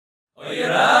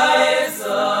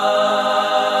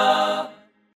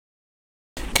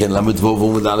כן, למדבוב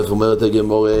ומדלך אומרת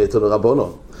הגמורה תנו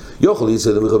רבונו. יוכל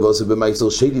ישראל מחבוסי במייסר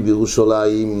שלי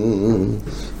בירושלים,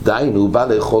 דיינו, בא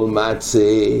לאכול מצה,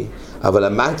 אבל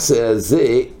המצה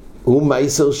הזה הוא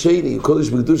מייסר שלי, קודש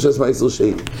בקדוש אז מייסר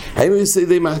שלי. האם הוא יעשה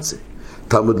די מצה?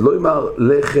 תלמוד לא אמר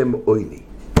לחם עויני.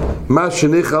 מה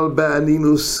שנאכל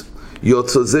באנינוס,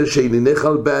 יוצא זה שאיני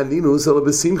נאכל באנינוס, אלא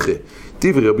בשמחה.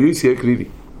 תביא רבי יוסי הקלילי.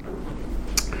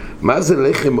 מה זה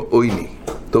לחם עויני?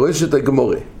 דורש את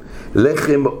הגמורה.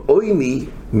 לחם עויני,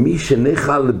 מי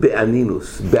שנאכל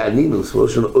באנינוס, באנינוס, לא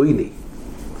שון עויני.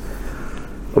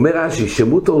 אומר רש"י,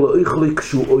 שמותר לא יאכלו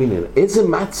כשהוא עוינן. איזה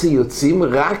מצה יוצאים?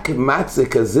 רק מצה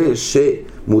כזה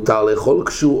שמותר לאכול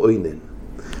כשהוא עוינן.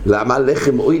 למה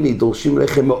לחם עויני? דורשים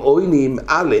לחם עויני עם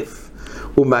א'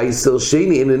 ומייסר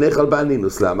שני אינו נאכל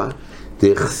באנינוס. למה?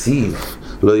 דכסיב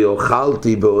לא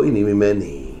יאכלתי בעויני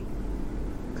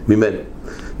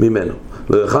ממנו.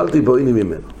 לא יאכלתי בעויני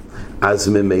ממנו. אז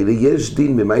ממילא יש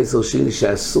דין במייסר שני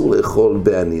שאסור לאכול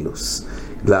באנינוס.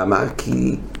 למה?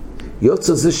 כי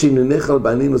יוצא זה שאינו נאכל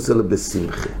באנינוס אלא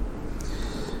בשמחה.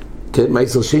 כן,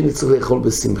 מייסר שני צריך לאכול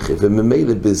בשמחה,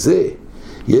 וממילא בזה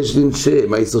יש דין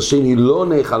שמייסר שני לא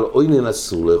נאכל, עוינן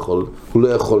אסור לאכול, הוא לא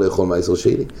יכול לאכול מייסר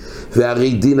שני.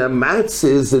 והרי דין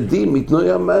המצה זה דין,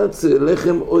 מתנוי המצה,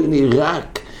 לחם עויני,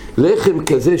 רק לחם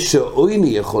כזה שעויני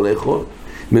יכול לאכול.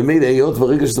 ממילא היות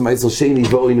ברגע שזה מייסר שני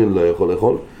ועוינן לא יכול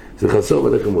לאכול, זה חסור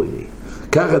בלחם עויני.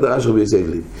 ככה דרש רבי יוסי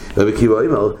הקלילי. רבי עקיבא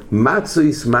אומר,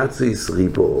 מצויס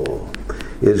ריבו.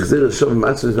 יש גזיר ראשון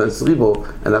מצויס ריבו,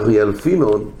 אנחנו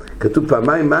ילפינו, כתוב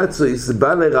פעמיים מצויס,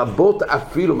 בא לרבות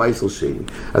אפילו מייסר שני.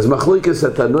 אז מחלוקת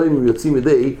התנועים הם יוצאים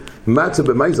ידי מצה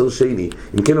במייסר שני.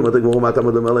 אם כן אומרת הגמרא, מה אתה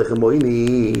אומר לחם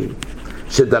עויני?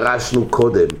 שדרשנו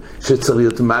קודם, שצריך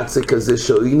להיות מצה כזה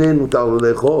שעוינן מותר לו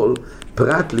לאכול,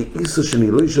 פרט לאיסו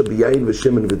שנילושה ביין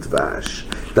ושמן ודבש.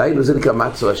 דיינו זה נקרא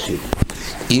מצו עשיר.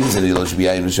 אם זה נילוש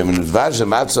ביין ושמן ודבש,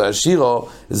 המצו עשירו,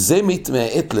 זה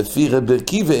מתמעט לפי רבי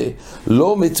עקיבא,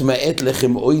 לא מתמעט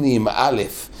לחם עויני עם א',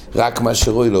 רק מה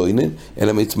שרוי לא עוינן,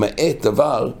 אלא מתמעט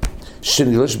דבר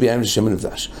שנילוש ביין ושמן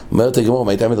ודבש. אומרת הגמרא,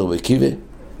 מה הייתה מד רבי עקיבא?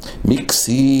 מי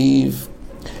כסיב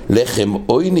לחם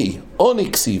עויני,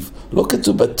 עוני כסיב, לא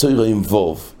כתוב בתורה עם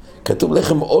ווב. כתוב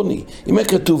לחם עוני. אם היה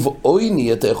כתוב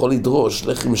עויני, אתה יכול לדרוש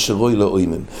לחם שרוי לא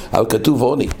עוינן. אבל כתוב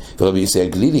עוני. ורבי יוסי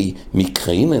הקלילי,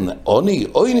 מקראינן, עוני,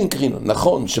 עוינן קראינן.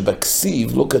 נכון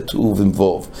שבכסיב לא כתוב עם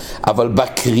ווב, אבל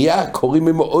בקריאה קוראים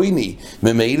עם עויני.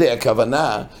 ממילא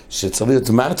הכוונה שצריך להיות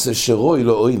מצה שרוי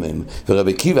לא עוינן.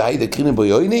 ורבי עקיבא היידה קראינן בו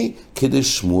עויני כדי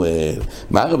שמואל.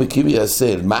 מה רבי עקיבא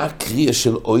יעשה? מה הקריאה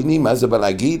של עויני? מה זה בא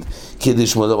להגיד? כדי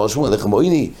שמואל דבר שמואל, לחם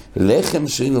עויני, לחם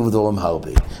שאינו ודורם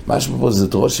הרבה. מה שפה זה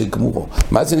דרוש גמורו.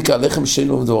 מה זה נקרא לחם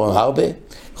שאינו ודורם הרבה?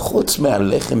 חוץ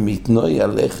מהלחם, מתנוי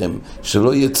הלחם,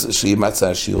 שיהיה מצה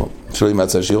עשירו. שלא יהיה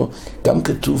מצה עשירו. גם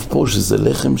כתוב פה שזה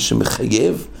לחם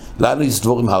שמחייב לנו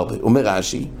יסדבורים הרבה. אומר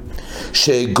רש"י,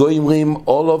 שגוימרים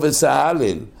אולו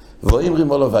וסהלל,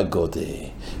 ואומרים אולו וגודה.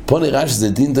 פה נראה שזה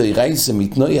דין דאורייתא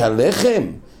מתנוי הלחם,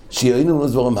 שיהיו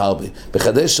יסדבורים הרבה.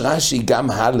 בחדש רש"י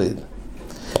גם הלל.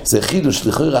 זה חידוש,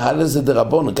 לכאורה הלל זה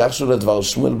דרבנון, כך שלא לדבר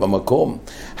שמואל במקום.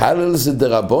 הלל זה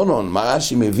דרבנון, מה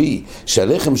רש"י מביא,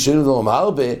 שהלחם שאינו דורם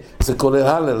הרבה, זה כולל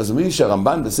הלל. אז מי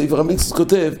שהרמב"ן בספר המצוות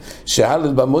כותב,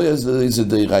 שהלל במויה זה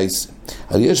דאורייתא.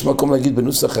 אבל יש מקום להגיד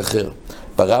בנוסח אחר.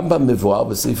 ברמב"ם מבואר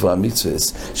בספר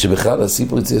המצוות, שבכלל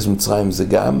הסיפור יציאת מצרים זה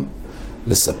גם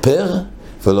לספר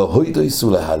ולא הוידו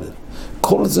ייסעו להלל.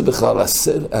 כל זה בכלל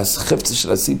החפצה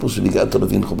של הסיפור של הגעתו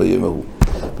לבינך ביום ההוא.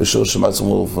 בשור שמצאו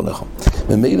מור ופונכו.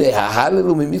 ממילא ההלל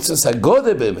הוא ממצוות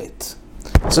הגודה באמת.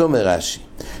 זה אומר רש"י.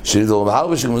 שלדורם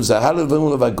הרבה שגמרו זה ההלל ואומרו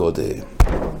לו והגודה.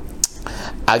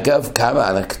 אגב,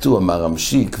 כמה נקטו אמר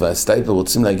המשיק והסטייפר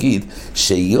רוצים להגיד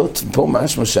שהיות פה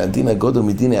משמע שהדין הגודה הוא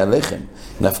מדיני הלחם.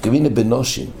 נפקמינה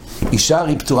בנושים. אישה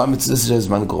הרי פטורה מצוות של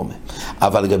זמן גרומה.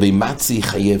 אבל לגבי מצה היא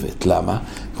חייבת. למה?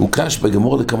 הוא קש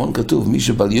בגמור לכמון כתוב, מי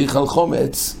שבל יאכל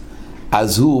חומץ,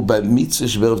 אז הוא במצווה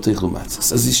שבערב תאכלו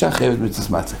מצה. אז אישה חייבת מצוות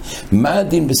מצה. מה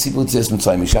הדין בסיפור יציאת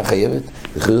מצרים? אישה חייבת?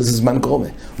 לכאורה זה זמן גרומה.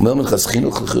 אומר מלכס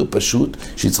חינוך לכאורה פשוט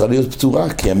שהיא צריכה להיות פטורה,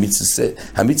 כי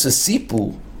המצווה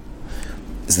סיפור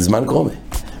זה זמן גרומה.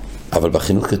 אבל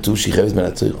בחינוך כתוב שהיא חייבת מן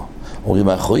התורה. אומרים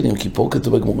האחרונים, כי פה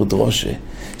כתוב בגמור דרושה,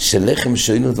 שלחם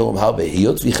שאינו דורם הרבה,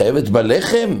 היות והיא חייבת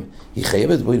בלחם, היא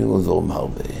חייבת בו אינו דורם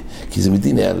הרבה, כי זה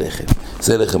מדיני הלחם,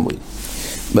 זה לחם מוי.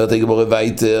 אומרת הגמרא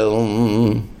וייטר,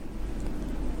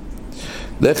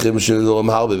 לחם שאינו דורם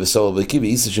הרבה וסור בקיבי,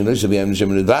 איסה שאינו שביין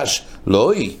שמן דבש,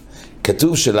 לא היא.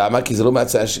 כתוב שלמה? כי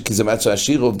זה מצה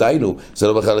עשיר ובדיינו, זה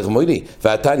לא בכלל לחם מוי.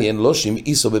 והתניא אין לושים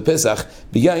איסו בפסח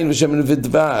ביין ושמן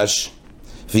ודבש.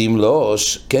 ואם לא,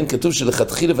 כן, כתוב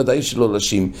שלכתחילה ודאי שלא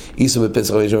לשים איסו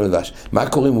בפסח ושמן ודבש. מה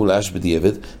קורה אם הוא לש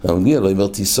בדיעבד? רבי לא אומר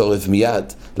תיסורף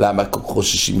מיד. למה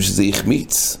חוששים שזה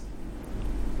יחמיץ?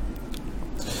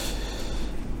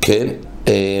 כן,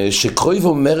 שקרוי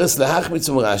ומרס להחמיץ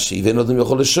אומר רש"י, ואין אדם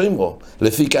יכול לשומרו.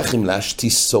 לפי כך אם לש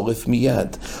תיסורף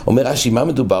מיד. אומר רש"י, מה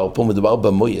מדובר פה? מדובר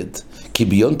במויד, כי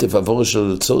ביונטף עבור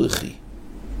שלו לצורכי.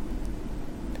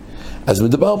 אז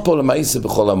מדובר פה למעשה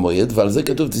בכל המועד, ועל זה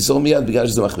כתוב תיסור מיד בגלל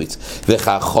שזה מחמיץ.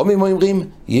 וחכמים אומרים,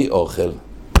 יהיה אוכל.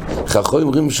 חכמים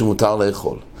אומרים שמותר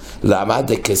לאכול. למה?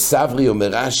 דקסברי אומר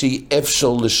רש"י,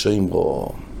 אפשר לשומרו.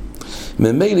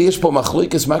 ממילא יש פה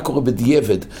מחלוקת מה קורה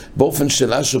בדיעבד, באופן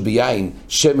שלשו ביין,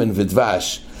 שמן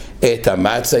ודבש, את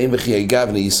המצעים וחיי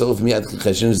גבנה, ישרוף מיד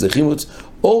כחשן שזה חימוץ,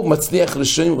 או מצליח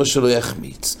לשומרו שלא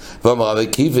יחמיץ. ואמר רבי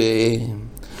עקיבא,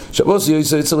 שבוס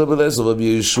יויסו אצל רבי אליעזר ורבי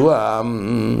יהושע,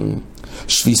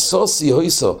 שביסוס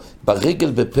יויסו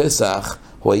ברגל בפסח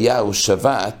הוא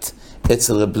שבת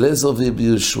אצל רבי אליעזר ורבי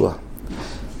יהושע.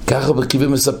 ככה רבי עקיבא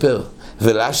מספר,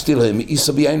 ולשתי להם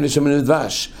איסו ביין ושמן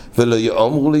ודבש, ולא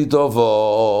יאמרו לי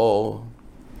דובר.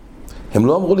 הם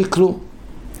לא אמרו לי כלום,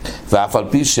 ואף על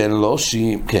פי שאין לו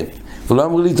כן, ולא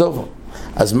אמרו לי דובר.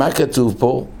 אז מה כתוב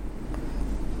פה?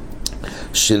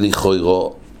 שלכאורה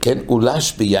כן, הוא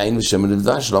לש ביין ושמן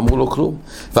ודבש, לא אמרו לו כלום.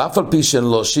 ואף על פי שאין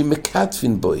לושים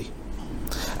מקטפין בוי.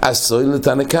 אסוי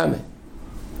לתנא קמא.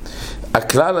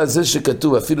 הכלל הזה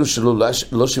שכתוב, אפילו שלא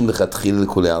לושים לכתחילה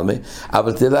לכולי עלמא,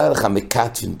 אבל תדע לך,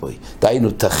 מקטפין בוי. דהיינו,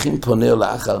 תכין פונהו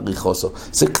לאחר ריחוסו.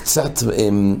 זה קצת,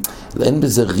 אין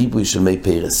בזה ריבוי של מי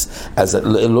פרס. אז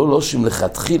לא לושים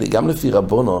לכתחילה, גם לפי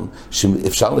רבונון,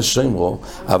 שאפשר לשומרו,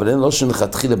 אבל אין לושים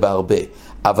לכתחילה בהרבה.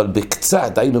 אבל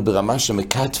בקצת, היינו ברמה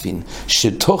שמקטפין,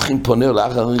 שתוכן פונהו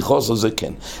לאחר ריחוסו, זה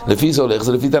כן. לפי זה הולך,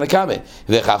 זה לפי תנא קמא.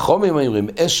 וחכמים אומרים,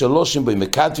 אש של לושים בוי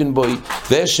מקטפין בוי,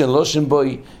 ואש של לושים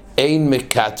בוי אין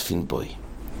מקטפין בוי.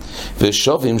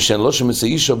 ושובים שאין לושים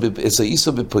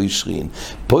אסאיסו בפוישרין.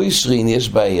 פוישרין יש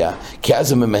בעיה, כי אז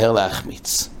זה ממהר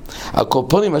להחמיץ. על כל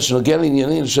פונים, מה שנוגע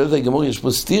לעניינים, לשאלת הגמור, יש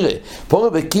פה סתירה. פה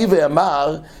רבי עקיבא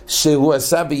אמר שהוא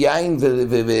עשה ביין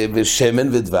ושמן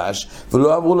ודבש,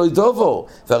 ולא אמרו לו דובו.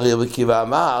 והרי עקיבא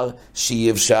אמר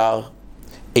שאי אפשר,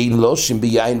 אין לושים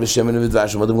ביין ושמן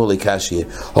ודבש, ומה אמרו לקשיא,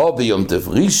 או ביום טוב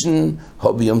ראשון,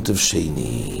 או ביום טוב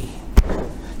שני.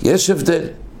 יש הבדל.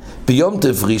 ביום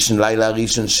טוב ראשון, לילה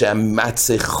ראשון,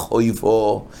 שהמצה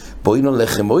חויבו, בוינו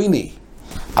לחם אויני.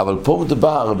 אבל פה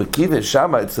מדובר, רבי עקיבא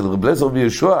שם, אצל רבי אליעזר ורבי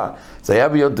יהושע, זה היה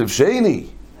ביום טוב שני.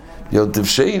 ביום טוב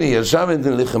שני, ישב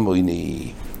אין לחם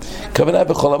אויני. כוונה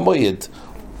בכל המועד.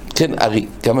 כן, הרי,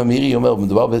 גם המירי אומר,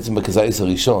 מדובר בעצם בכזייס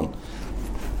הראשון.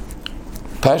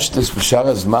 פשטס בשאר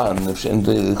הזמן, שאין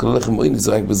כל לחם אויני,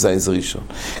 זה רק בזייס הראשון.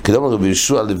 כדאמר רבי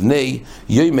יהושע לבני,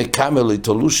 יוי מקמל לא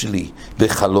יתולו שלי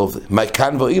בחלוב. מה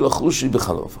כאן ואי לא אכלו שלי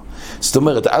בחלוב. זאת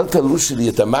אומרת, אל תלו שלי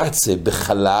את המצה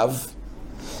בחלב,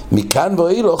 מכאן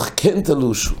ואילוך כן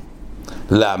תלושו.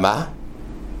 למה?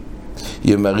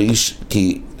 ימריש,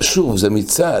 כי שוב זה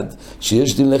מצד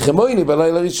שיש דין לחם אויני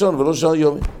בלילה ראשון ולא שער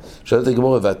יומי. שואלת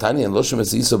הגמרא, והתניא לא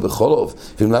שמסעיסו בחולוב,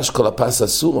 ואם לש כל הפס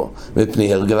אסורו,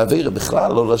 מפני הרגל אווירה,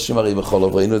 בכלל לא לשים הרי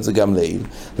בחולוב, ראינו את זה גם לעיל.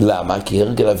 למה? כי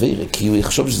הרגל אווירה, כי הוא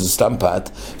יחשוב שזה סתם פת,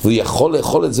 והוא יכול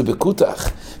לאכול את זה בקותח,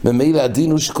 ממילא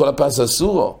הדין הוא שכל הפס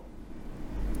אסורו.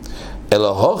 אלא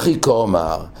הוכי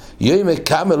כאומר, יוי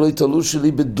כמה לא יתעלו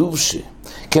שלי בדובשה.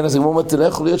 כן, אז הגמרא אומרת, לא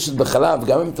יכול להיות שזה בחלב,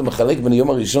 גם אם אתה מחלק בין היום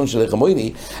הראשון של לחם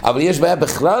אויני, אבל יש בעיה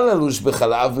בכלל ללוש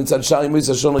בחלב מצד שער עם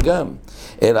איזה שון גם.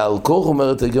 אלא על כוח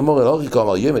אומרת הגמרא, לא הוכי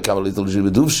כאומר, יוי כמה לא יתעלו שלי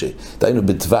בדובשה. דהיינו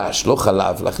בדבש, לא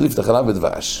חלב, להחליף את החלב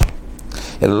בדבש.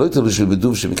 אלא לא יתעלו שלי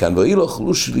בדובשה מכאן, ואי לא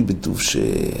אכלו שלי בדובשה.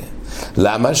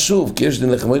 למה שוב? כי יש דין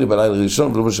לחם אויני בלילה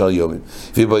ראשון ולא בשער יומים.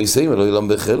 ובו יסיים, לא ילם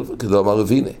בחל, כדו אמר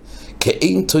רבינה.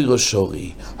 כאין תוירו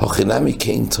שורי, הוכנמי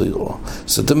כאין תוירו.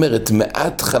 זאת אומרת,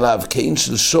 מעט חלב, כאין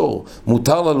של שור,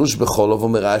 מותר ללוש בחולוב,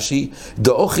 אומר רש"י,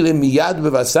 דאוכילה מיד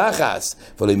בבסחס,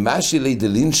 ולמשי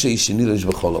לידלין שישני ללוש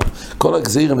בחולוב. כל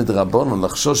הגזירה מדרבנן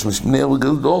לחשוש משמני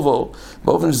הרגל דובו,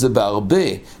 באופן שזה בהרבה,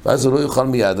 ואז הוא לא יאכל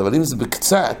מיד, אבל אם זה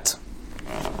בקצת,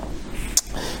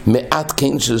 מעט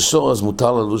כן של שור, אז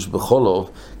מותר ללוש בחולוב,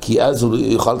 כי אז הוא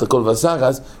יאכל את הכל בשר,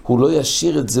 אז הוא לא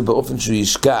ישאיר את זה באופן שהוא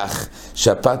ישכח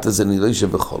שהפת הזה נלוש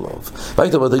בחולוב.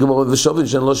 והיית אומרת, הגמרא ושובים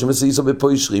שאין לו שמסעיסו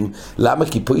בפוישרים. למה?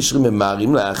 כי פוישרים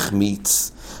ממהרים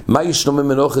להחמיץ. מה ישנו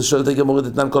ממנוחס? שואלת הגמרא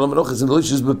דתנן כל המנוחס, אם לא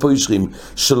ישנו בפוישרים,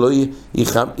 שלא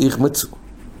יחמצו.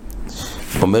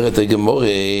 אומרת הגמרא,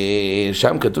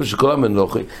 שם כתוב שכל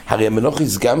המנוחס, הרי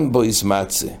המנוחס גם בו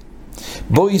יסמצה.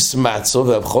 בו יסמצו,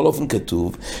 ובכל אופן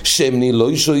כתוב שהם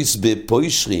לא ישויס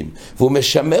בפוישרים, והוא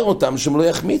משמר אותם שהם לא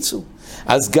יחמיצו.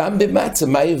 אז גם במצה,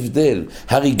 מה ההבדל?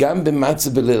 הרי גם במצה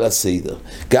בליל הסדר,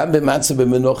 גם במצה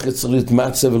במנוחס צריך להיות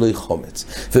מצה ולא חומץ,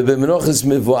 ובמנוחס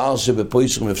מבואר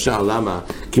שבפוישרים אפשר, למה?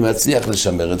 כי מצליח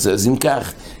לשמר את זה. אז אם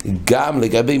כך, גם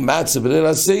לגבי מצה בליל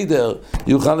הסדר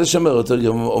יוכל לשמר אותו.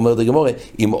 אומר הגמרא,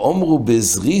 אם אומרו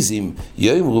בזריזים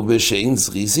יאמרו בשאין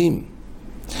זריזים.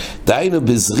 דהיינו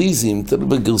בזריזים, תלו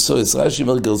בגרסו, רש"י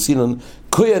אומר גרסינון,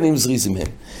 כהנים זריזים הם.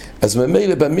 אז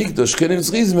ממילא במקדוש כהנים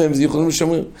זריזים הם, זה יכולים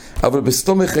לשמר. אבל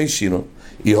בסתום חיישינו,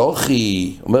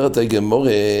 יוכי, אומרת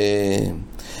הגמרא,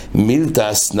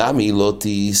 מילתא סנמי לא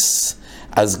תיס,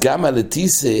 אז גם על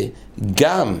הטיסה,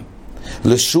 גם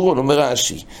לשורון, אומר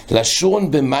רש"י,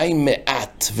 לשורון במים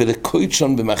מעט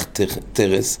ולקויצ'ון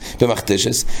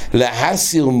במחתשס,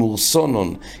 להסיר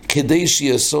מורסונון כדי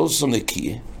שיסוסו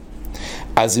נקיה.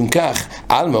 אז אם כך,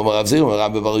 אלמה, אומר רב זיר, אומר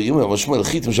רבי בר יומי, אומר שמואל,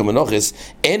 חיתם שם מנוחס,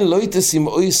 אין לא יתשים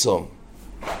אויסום.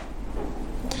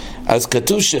 אז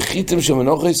כתוב שחיתם שם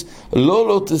מנוחס,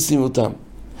 לא תשים אותם.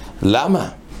 למה?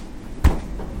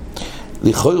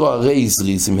 לכאורה הרי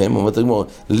זריזים הם, אומרת הגמרא,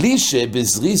 לי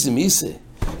שבזריזים ייסה,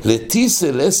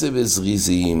 לטיסה לסה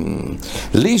בזריזים.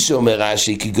 לי שאומר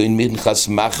רש"י, כי גוין מנחס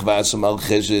מחבס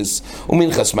ומלחשס,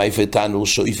 ומנחס מייפה תנור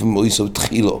שויף ומויסו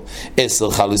תחילו,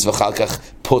 10 חלוס ואחר כך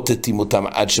פוטטים אותם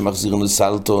עד שמחזירים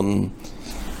לסלטון.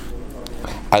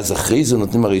 אז אחרי זה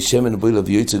נותנים הרי שמן בוי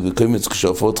לוי יוצא וקומץ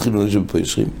כשהופעות תחילו נשב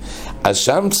בפוישרים. אז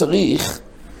שם צריך,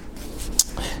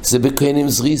 זה בכהנים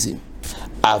זריזים.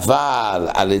 אבל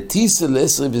על הטיסה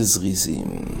לסה בזריזים.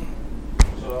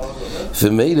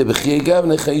 ומילא בחיי גב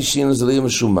נחיישין זה לא יהיה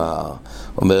משומר.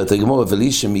 אומרת הגמרא,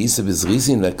 ולי שמייסה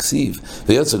בזריזין להקסיב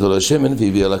ויוצא כל השמן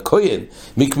והביא על הכהן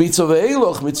מקמיצו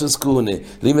ואילוך מצווה כהונה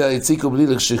לימי היציקו בלי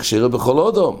לקשרה בכל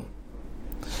אודום.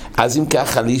 אז אם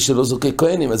כך עלי שלא זוכי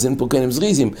כהנים, אז אין פה כהנים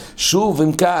זריזים. שוב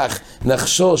אם כך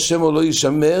נחשוש שמו לא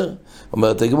ישמר.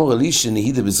 אומרת הגמרא, לי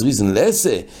שנהידה בזריזין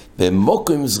לעשה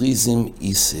במוקו עם זריזים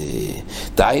ייסה.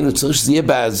 דהיינו צריך שזה יהיה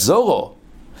באזורו,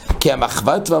 כי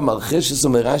המחבת והמרחשס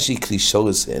אומר רש"י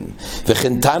קלישורס הן,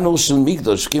 וכן תנור של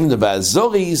מקדוש כימנה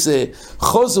באזורי זה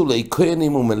חוזו לי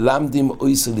כהנים ומלמדים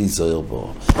אויסה להיזהר בו.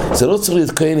 זה לא צריך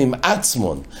להיות כהנים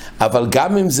עצמון, אבל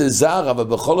גם אם זה זר, אבל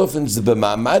בכל אופן זה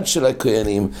במעמד של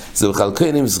הכהנים, זה בכלל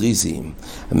כהנים זריזים.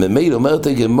 ממילא אומרת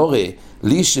הגמרא,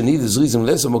 לי שני זריזים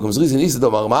לסו מוקם זריזים ניסה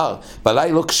דומר מר,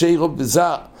 בלילה קשירו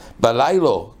בזר, בלילה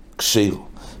קשירו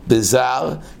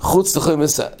בזר, חוץ לכוי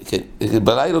מסע, כן,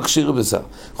 בלילה קשירו בזר,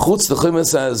 חוץ לכוי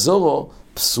מסע הזורו,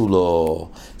 פסולו.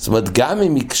 זאת אומרת, גם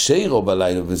אם יקשירו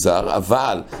בלילה בזר,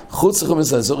 אבל חוץ לכוי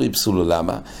מסע הזורו יפסולו.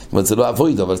 למה? זאת אומרת, זה לא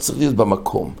אבויד, אבל צריך להיות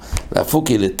במקום.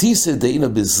 להפוקי לטיסה דהינה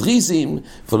בזריזים,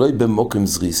 ולא במוקם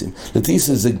זריזים.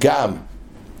 לטיסה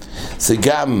זה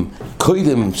גם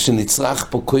קודם שנצרח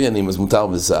פה כהנים, אז מותר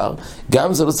בזר,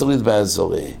 גם זה לא צריך להיות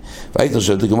באזורי. והיית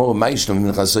חושבת לגמור, מה ישנו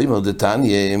מנחסוים עוד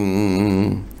דתניא,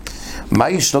 מה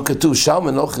ישנו כתוב, שער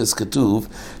מנוחס כתוב,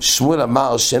 שמואל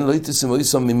אמר שאין לו יתשימו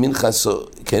איסום ממנחסו,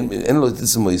 כן, אין לו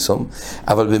יתשימו איסום,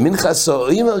 אבל במנחסו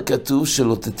אימר כתוב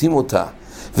שלוטטים אותה,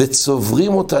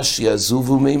 וצוברים אותה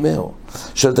שיעזובו מימהו.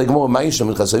 שואלת הגמור, מה ישנו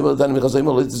מנחסוים עוד דתניא, מנחסוים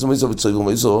לא יתשימו איסום וצוברים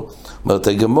איסום, אומרת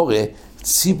הגמור,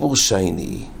 ציבור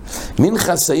שייני.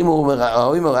 מנחסאים הוא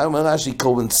אומר רש"י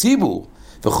קורבן ציבור,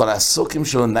 וכל הסוקים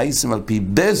שלו נייסים על פי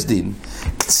בזדין,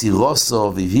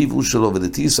 קצירוסו והיבו שלו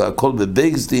ולטיסו, הכל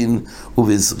בבזדין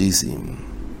ובזריזים.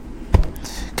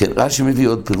 כן, רש"י מביא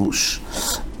עוד פירוש.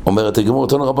 אומרת הגמור,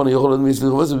 אותנו רבנו יכול לדמיס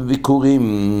לראות זה בביקורים.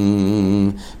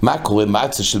 מה קורה?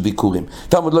 מצה של ביקורים.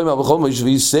 תלמוד לא אמר, בכל מויש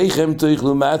ויסייכם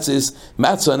תאכלו מצס,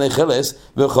 מצו הנאכלס,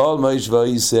 בכל מויש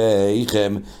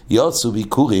ויסייכם יוצאו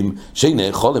ביקורים,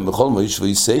 שנאכלם בכל מויש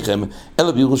ויסייכם,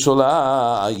 אלא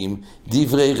בירושלים,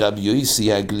 דברי רבי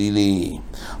יוסי הגלילי.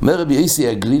 אומר רבי יוסי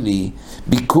הגלילי,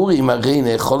 ביקורים הרי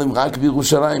נאכלם רק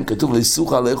בירושלים, כתוב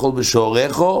לסוך לאכול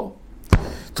בשורךו,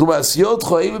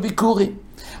 תרומסיותכו אלו ביקורים.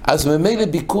 אז ממילא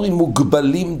ביקורים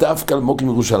מוגבלים דווקא על מוקים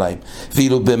ירושלים.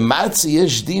 ואילו במצה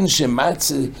יש דין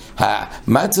שמצה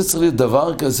צריך להיות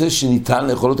דבר כזה שניתן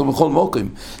לאכול אותו בכל מוקים.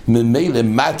 ממילא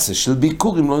מצה של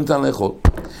ביקורים לא ניתן לאכול.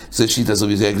 זה שיטה זו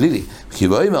וזה הגלילי. כי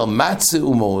בואי אומר מצה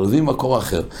ומורו, להביא מקור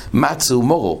אחר. מצה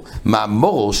ומורו. מה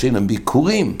מורו שאינם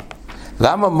ביקורים?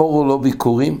 למה מורו לא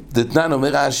ביקורים? דתנן אומר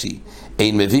רש"י,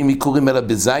 אין מביא ביקורים אלא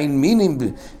בזין מינים,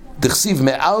 דכסיב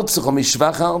מארצךו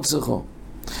משבח ארצךו.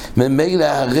 ממילא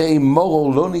הרי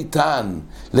מורו לא ניתן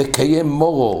לקיים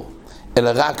מורו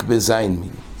אלא רק בזין מין.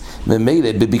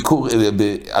 ממילא בביקור,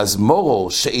 אז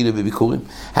מורור שאלה בביקורים,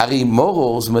 הרי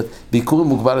מורור, זאת אומרת, ביקורים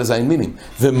מוגבל לזין מינים,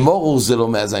 ומורור זה לא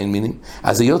מהזין מינים,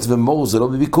 אז היות ומורור זה לא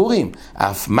בביקורים,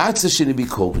 אף מצה שני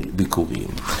ביקורים,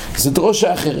 זה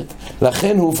דרושה אחרת,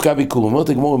 לכן הוא הופקע ביקורים, אומרת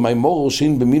הגמור, מה מורור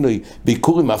שאין במינוי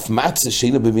ביקורים, אף מצה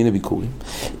שאין במינוי ביקורים,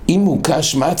 אם הוא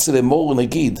קש מצה למורור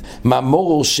נגיד, מה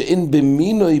מורור שאין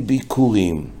במינוי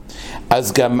ביקורים,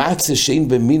 אז גם מצה שאין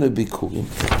במינוי ביקורים,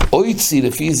 אויצי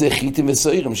לפי זה חיתים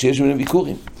וסוירים שיש במינוי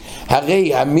ביקורים.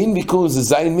 הרי המין ביקורים זה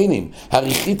זין מינים,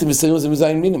 הרי חיתים וסוירים זה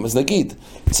זין מינים, אז נגיד,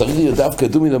 צריך להיות דווקא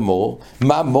דומי למורור,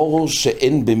 מה מורור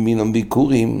שאין במינוי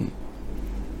ביקורים?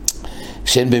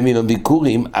 שאין במינוי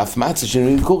ביקורים, אף מצה שאין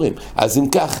במינוי ביקורים. אז אם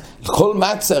כך, כל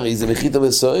מצה הרי זה מחיתה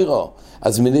וסוירו,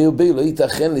 אז מיני ובי לא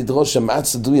ייתכן לדרוש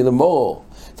המצה דומי למורור.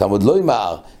 תלמוד לא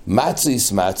יאמר,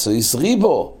 מצויס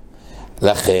ריבו.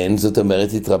 לכן, זאת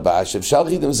אומרת, התרבה שאפשר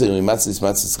חיתם מסוירים,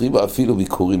 מצויס ריבו, אפילו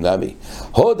ביקורים למי.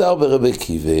 הוד הרבה רבי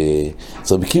עקיבא,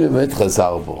 אז רבי עקיבא באמת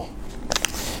חזר בו.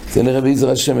 זה נראה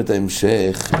בעזרת השם את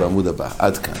ההמשך בעמוד הבא.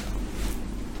 עד כאן.